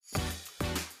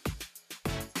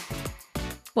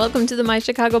Welcome to the My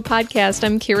Chicago podcast.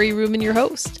 I'm Carrie Rubin, your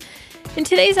host. In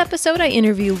today's episode, I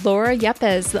interview Laura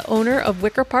Yepes, the owner of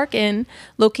Wicker Park Inn,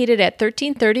 located at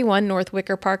 1331 North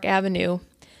Wicker Park Avenue.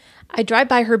 I drive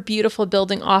by her beautiful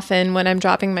building often when I'm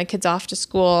dropping my kids off to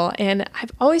school, and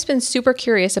I've always been super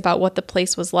curious about what the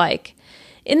place was like.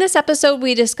 In this episode,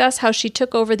 we discuss how she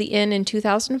took over the inn in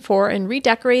 2004 and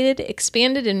redecorated,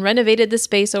 expanded, and renovated the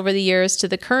space over the years to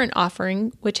the current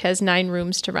offering, which has 9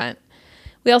 rooms to rent.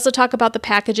 We also talk about the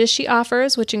packages she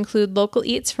offers, which include local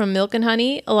eats from Milk and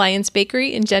Honey, Alliance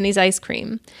Bakery, and Jenny's Ice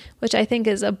Cream, which I think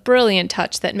is a brilliant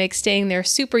touch that makes staying there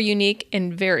super unique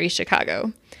and very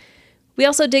Chicago. We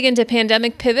also dig into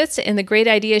pandemic pivots and the great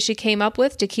ideas she came up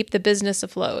with to keep the business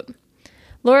afloat.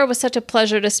 Laura was such a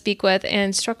pleasure to speak with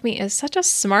and struck me as such a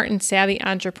smart and savvy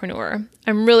entrepreneur.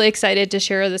 I'm really excited to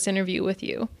share this interview with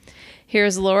you.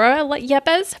 Here's Laura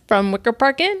Yepes from Wicker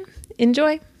Park Inn.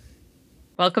 Enjoy.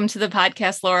 Welcome to the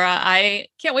podcast, Laura. I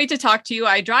can't wait to talk to you.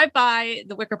 I drive by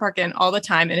the Wicker Park Inn all the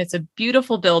time, and it's a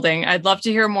beautiful building. I'd love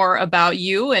to hear more about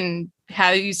you and how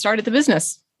you started the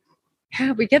business.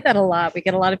 Yeah, we get that a lot. We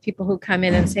get a lot of people who come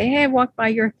in and say, hey, I walked by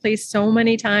your place so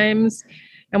many times.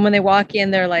 And when they walk in,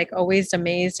 they're like always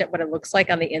amazed at what it looks like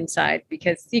on the inside,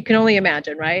 because you can only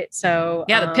imagine, right? So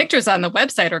yeah, the pictures on the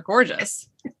website are gorgeous.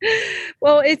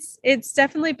 Well, it's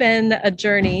definitely been a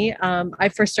journey. I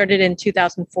first started in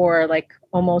 2004, like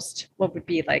almost what would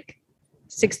be like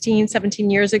 16, 17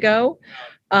 years ago.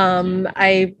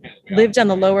 I lived on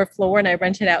the lower floor and I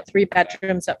rented out 3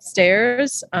 bedrooms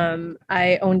upstairs.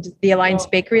 I owned the Alliance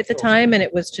Bakery at the time, and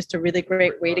it was just a really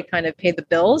great way to kind of pay the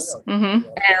bills. Mm-hmm.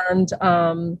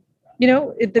 And,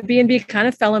 the B&B kind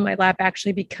of fell in my lap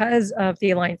actually because of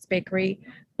the Alliance Bakery.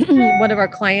 One of our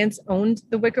clients owned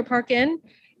the Wicker Park Inn,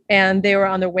 and they were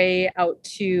on their way out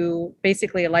to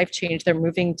basically a life change. They're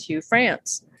moving to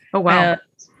France. Oh, wow.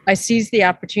 I seized the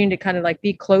opportunity to kind of like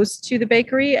be close to the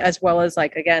bakery as well as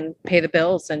like, again, pay the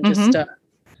bills and just,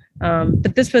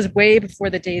 but this was way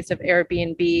before the days of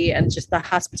Airbnb, and just the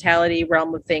hospitality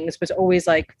realm of things was always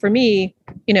like, for me,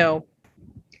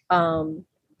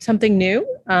 something new.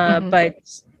 But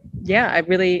yeah, I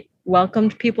really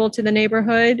welcomed people to the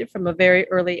neighborhood from a very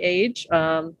early age.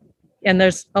 And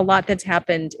there's a lot that's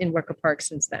happened in Wicker Park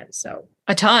since then. So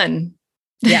a ton.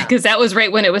 Yeah. Because that was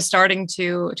right when it was starting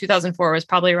 2004 was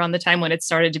probably around the time when it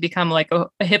started to become like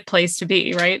a hip place to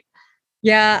be, right?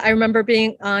 Yeah. I remember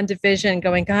being on Division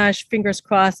going, gosh, fingers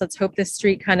crossed. Let's hope this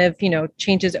street kind of,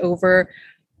 changes over.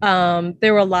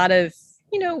 There were a lot of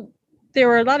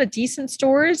decent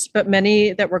stores, but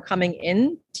many that were coming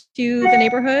in to the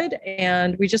neighborhood.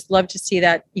 And we just love to see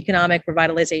that economic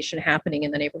revitalization happening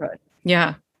in the neighborhood.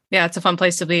 Yeah. Yeah, it's a fun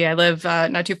place to be. I live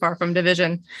not too far from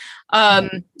Division.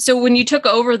 So when you took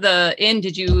over the inn,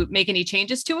 did you make any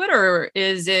changes to it, or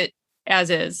is it as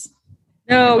is?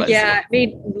 No, yeah, I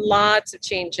made lots of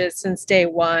changes since day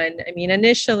one. I mean,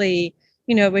 initially,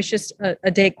 it was just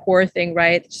a decor thing,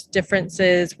 right? Just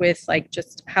differences with like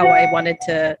just how I wanted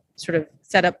to sort of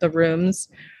set up the rooms.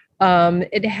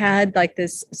 It had like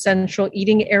this central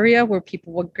eating area where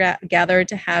people would gather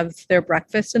to have their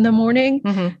breakfast in the morning.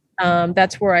 Mm-hmm.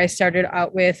 That's where I started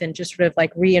out with and just sort of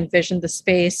like re-envisioned the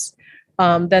space.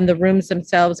 Then the rooms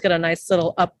themselves got a nice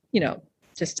little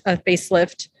just a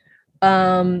facelift.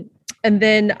 And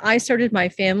then I started my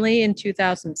family in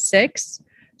 2006.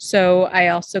 So I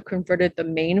also converted the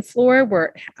main floor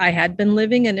where I had been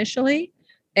living initially.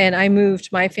 And I moved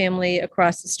my family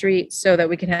across the street so that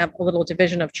we can have a little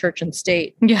division of church and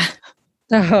state. Yeah.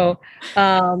 So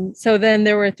then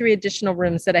there were 3 additional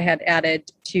rooms that I had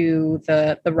added to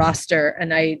the roster,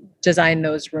 and I designed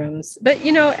those rooms. But,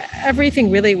 everything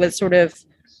really was sort of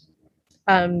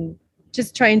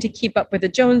just trying to keep up with the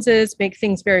Joneses, make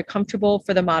things very comfortable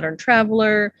for the modern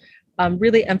traveler,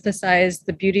 really emphasize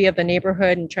the beauty of the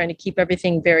neighborhood and trying to keep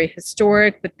everything very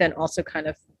historic, but then also kind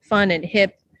of fun and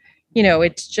hip.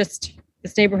 It's just,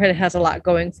 this neighborhood has a lot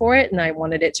going for it, and I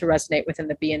wanted it to resonate within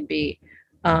the B&B.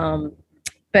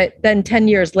 But then 10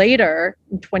 years later,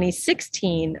 in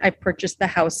 2016, I purchased the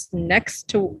house next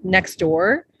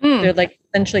door. They're like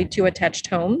essentially 2 attached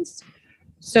homes.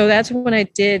 So that's when I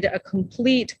did a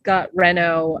complete gut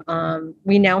reno.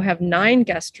 We now have 9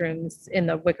 guest rooms in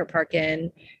the Wicker Park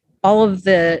Inn. All of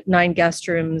the 9 guest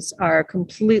rooms are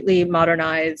completely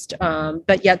modernized,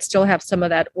 but yet still have some of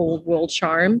that old world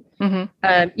charm.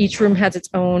 Mm-hmm. Each room has its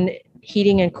own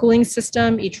heating and cooling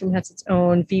system. Each room has its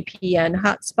own VPN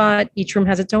hotspot. Each room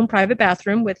has its own private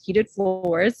bathroom with heated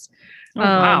floors. Oh,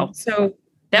 wow. So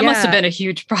that must have been a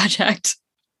huge project.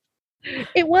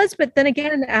 It was, but then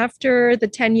again, after the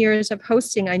 10 years of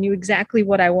hosting, I knew exactly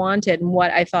what I wanted and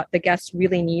what I thought the guests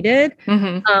really needed.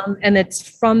 Mm-hmm. And it's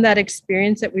from that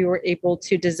experience that we were able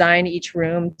to design each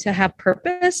room to have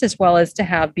purpose as well as to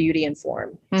have beauty and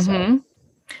form. Mm-hmm.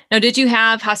 Now, did you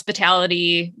have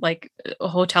hospitality, like a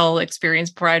hotel experience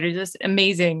prior to this?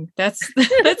 Amazing. That's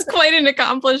quite an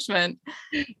accomplishment.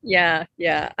 Yeah,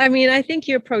 yeah. I mean, I think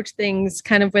you approach things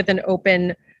kind of with an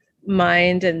open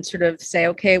mind and sort of say,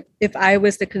 okay, if I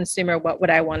was the consumer, what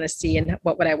would I want to see and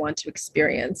what would I want to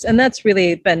experience? And that's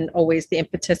really been always the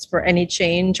impetus for any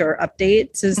change or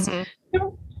updates is,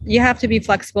 Mm-hmm. you have to be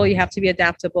flexible, you have to be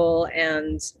adaptable,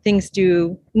 and needs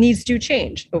do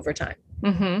change over time.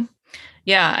 Mm-hmm.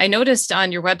 Yeah, I noticed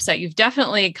on your website, you've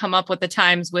definitely come up with the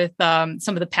times with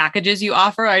some of the packages you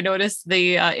offer. I noticed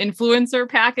the influencer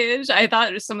package. I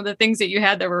thought some of the things that you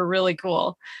had that were really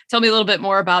cool. Tell me a little bit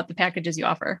more about the packages you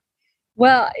offer.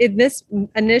 Well, in this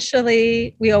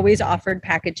initially, we always offered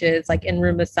packages like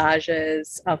in-room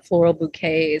massages, floral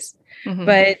bouquets. Mm-hmm.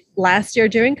 But last year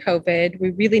during COVID, we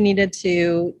really needed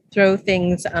to throw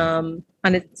things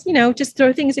on it, just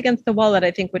throw things against the wall that I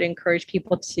think would encourage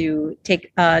people to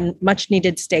take a much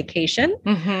needed staycation.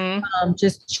 Mm-hmm.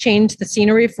 Just change the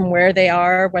scenery from where they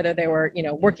are, whether they were,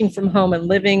 working from home and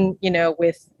living,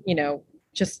 with,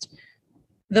 just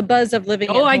the buzz of living.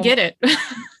 Oh, I get it.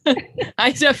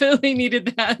 I definitely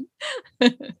needed that.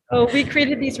 So we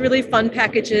created these really fun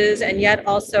packages and yet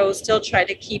also still try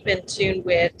to keep in tune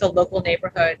with the local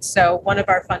neighborhood. So one of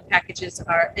our fun packages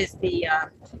is the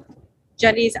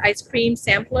Jenny's Ice Cream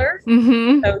Sampler.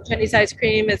 Mm-hmm. So Jenny's Ice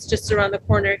Cream is just around the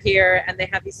corner here, and they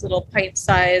have these little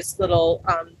pint-sized little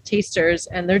tasters,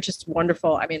 and they're just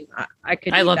wonderful. I mean,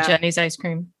 I love Jenny's ice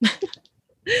cream.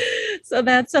 So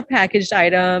that's a packaged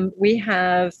item. We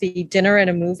have the dinner and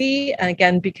a movie. And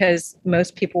again, because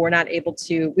most people we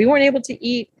weren't able to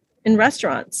eat in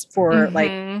restaurants for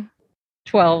like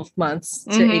 12 months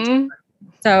to 18 months.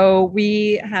 So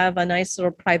we have a nice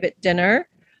little private dinner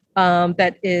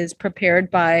that is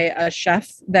prepared by a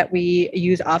chef that we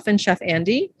use often, Chef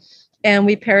Andy. And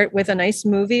we pair it with a nice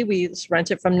movie. We just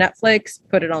rent it from Netflix,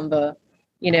 put it on the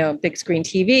big screen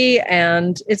TV.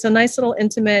 And it's a nice little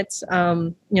intimate,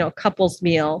 couples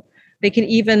meal. They can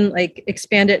even like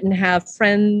expand it and have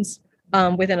friends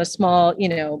within a small,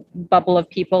 bubble of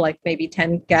people, like maybe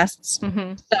 10 guests.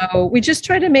 Mm-hmm. So we just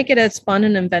try to make it as fun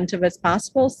and inventive as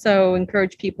possible. So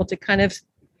encourage people to kind of,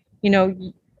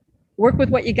 work with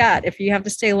what you got. If you have to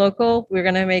stay local, we're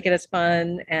going to make it as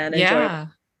fun and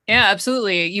enjoyable. Yeah,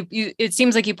 absolutely. You it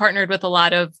seems like you partnered with a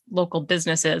lot of local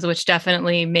businesses, which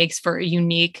definitely makes for a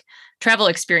unique travel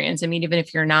experience. I mean, even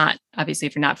if you're not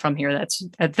from here,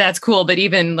 that's cool. But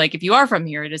even like if you are from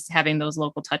here, just having those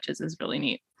local touches is really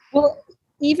neat. Well,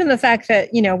 even the fact that,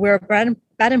 we're a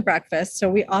bed and breakfast, so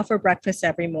we offer breakfast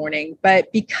every morning,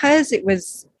 but because it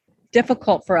was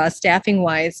difficult for us staffing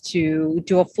wise to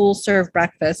do a full serve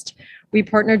breakfast, we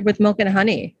partnered with Milk and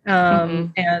Honey.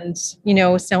 And,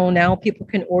 so now people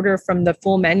can order from the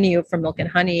full menu from Milk and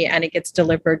Honey and it gets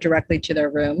delivered directly to their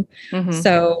room. Mm-hmm.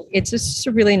 So it's just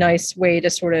a really nice way to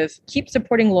sort of keep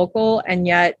supporting local and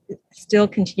yet still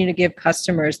continue to give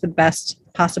customers the best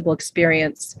possible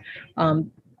experience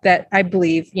that I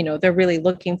believe, they're really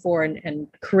looking for and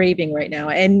craving right now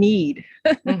and need.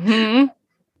 Mm-hmm.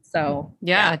 So,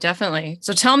 yeah, definitely.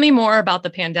 So tell me more about the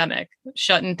pandemic,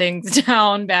 shutting things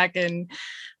down back in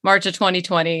March of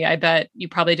 2020. I bet you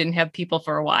probably didn't have people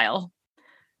for a while.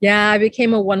 Yeah, I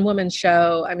became a one-woman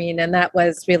show. I mean, and that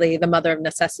was really the mother of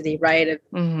necessity, right?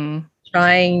 Of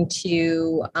trying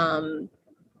to,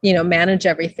 manage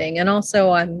everything. And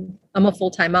also I'm a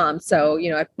full-time mom. So,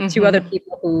 I have two other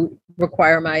people who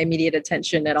require my immediate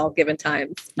attention at all given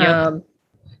times. Yep.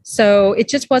 So it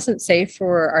just wasn't safe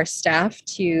for our staff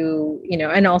to,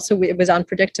 and also it was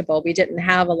unpredictable. We didn't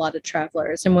have a lot of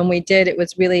travelers. And when we did, it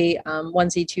was really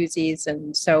onesie twosies.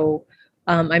 And so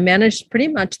I managed pretty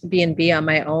much the B&B on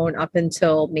my own up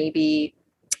until maybe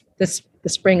the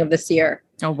spring of this year.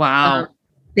 Oh, wow.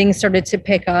 Things started to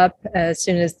pick up as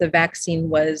soon as the vaccine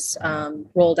was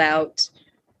rolled out.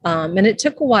 And it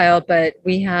took a while, but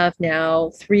we have now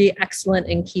 3 excellent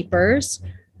innkeepers.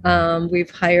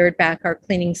 We've hired back our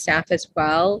cleaning staff as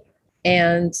well.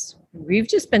 And we've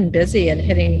just been busy and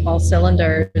hitting all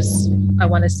cylinders, I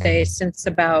want to say, since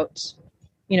about,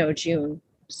 June.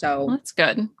 So well, that's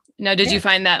good. Now, did you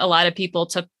find that a lot of people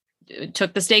took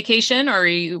the staycation,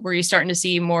 or were you starting to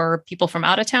see more people from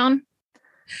out of town?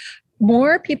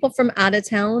 More people from out of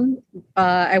town,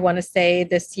 I want to say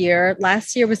this year.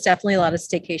 Last year was definitely a lot of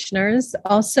staycationers.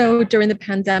 Also, during the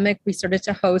pandemic, we started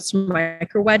to host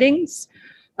micro weddings.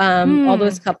 All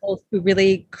those couples who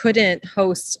really couldn't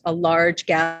host a large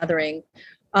gathering,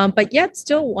 but yet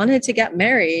still wanted to get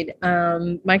married.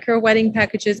 Micro wedding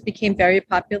packages became very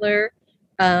popular.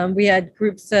 We had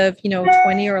groups of,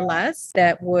 20 or less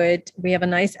we have a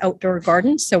nice outdoor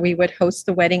garden. So we would host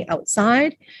the wedding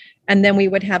outside, and then we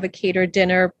would have a catered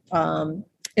dinner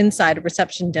inside, a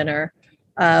reception dinner.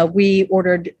 We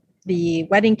ordered the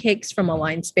wedding cakes from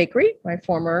Alliance Bakery, my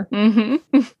former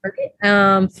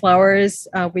flowers.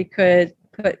 We could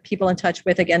put people in touch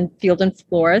with, again, Field and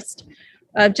Florist.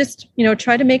 Just,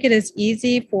 try to make it as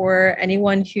easy for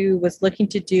anyone who was looking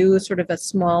to do sort of a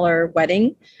smaller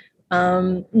wedding,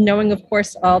 knowing, of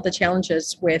course, all the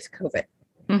challenges with COVID.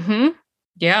 Mm-hmm.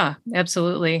 Yeah,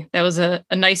 absolutely. That was a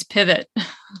nice pivot.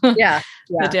 Yeah.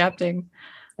 Adapting.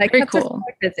 That Very kept us cool.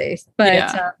 quite busy,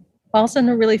 but also in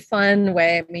a really fun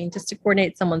way. I mean, just to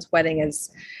coordinate someone's wedding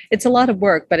it's a lot of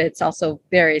work, but it's also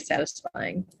very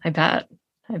satisfying. I bet.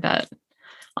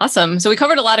 Awesome. So we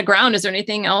covered a lot of ground. Is there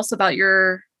anything else about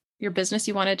your business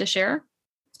you wanted to share?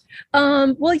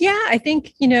 Well, yeah, I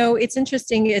think, it's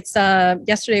interesting. It's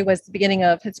yesterday was the beginning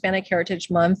of Hispanic Heritage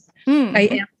Month. Mm-hmm. I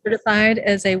am certified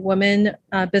as a woman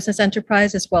business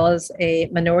enterprise as well as a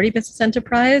minority business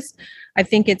enterprise. I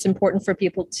think it's important for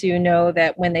people to know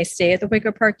that when they stay at the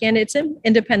Wicker Park Inn, it's an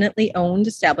independently owned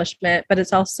establishment, but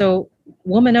it's also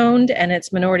woman owned and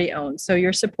it's minority owned. So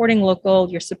you're supporting local,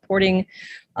 you're supporting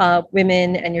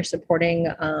women, and you're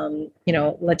supporting,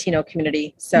 Latino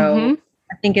community. So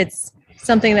I think it's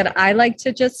something that I like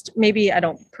to just, maybe I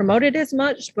don't promote it as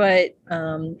much, but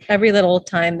every little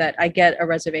time that I get a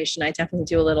reservation, I definitely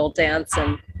do a little dance.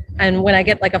 And when I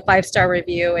get like a 5-star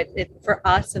review, it for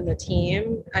us and the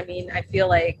team, I mean, I feel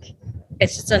like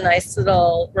it's just a nice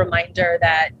little reminder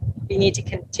that we need to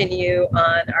continue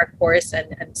on our course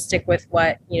and stick with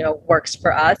what, works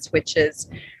for us, which is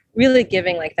really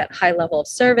giving like that high level of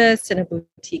service in a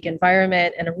boutique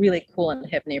environment and a really cool and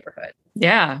hip neighborhood.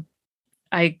 Yeah.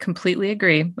 I completely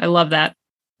agree. I love that.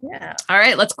 Yeah. All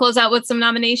right. Let's close out with some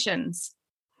nominations.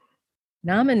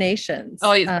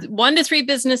 Oh, 1 to 3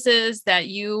 businesses that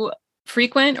you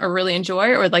frequent or really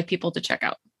enjoy or would like people to check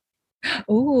out.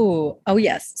 Oh,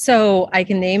 yes. So I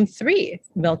can name 3.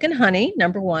 Milk and Honey,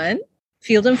 number 1.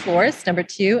 Field and Florist, number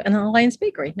 2. And Alliance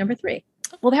Bakery, number 3.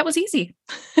 Well, that was easy.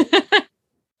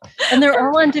 And they're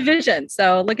all on division.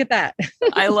 So look at that.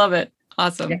 I love it.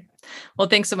 Awesome. Yeah. Well,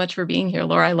 thanks so much for being here,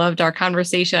 Laura. I loved our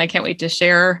conversation. I can't wait to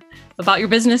share about your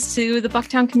business to the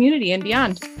Bucktown community and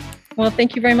beyond. Well,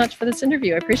 thank you very much for this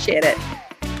interview. I appreciate it.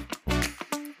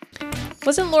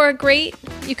 Wasn't Laura great?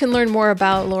 You can learn more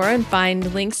about Laura and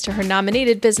find links to her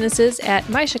nominated businesses at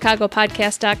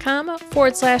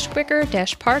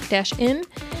mychicagopodcast.com/wicker-park-in.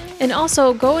 And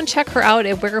also go and check her out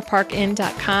at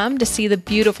wickerparkinn.com to see the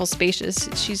beautiful spaces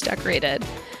she's decorated.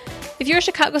 If you're a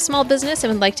Chicago small business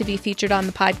and would like to be featured on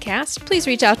the podcast, please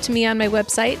reach out to me on my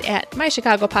website at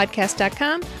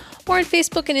mychicagopodcast.com or on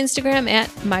Facebook and Instagram at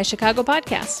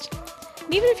mychicagopodcast.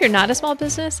 And even if you're not a small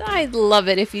business, I'd love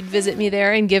it if you'd visit me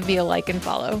there and give me a like and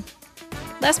follow.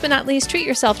 Last but not least, treat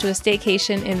yourself to a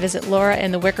staycation and visit Laura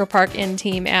and the Wicker Park Inn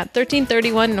team at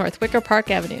 1331 North Wicker Park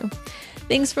Avenue.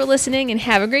 Thanks for listening and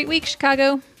have a great week,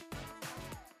 Chicago.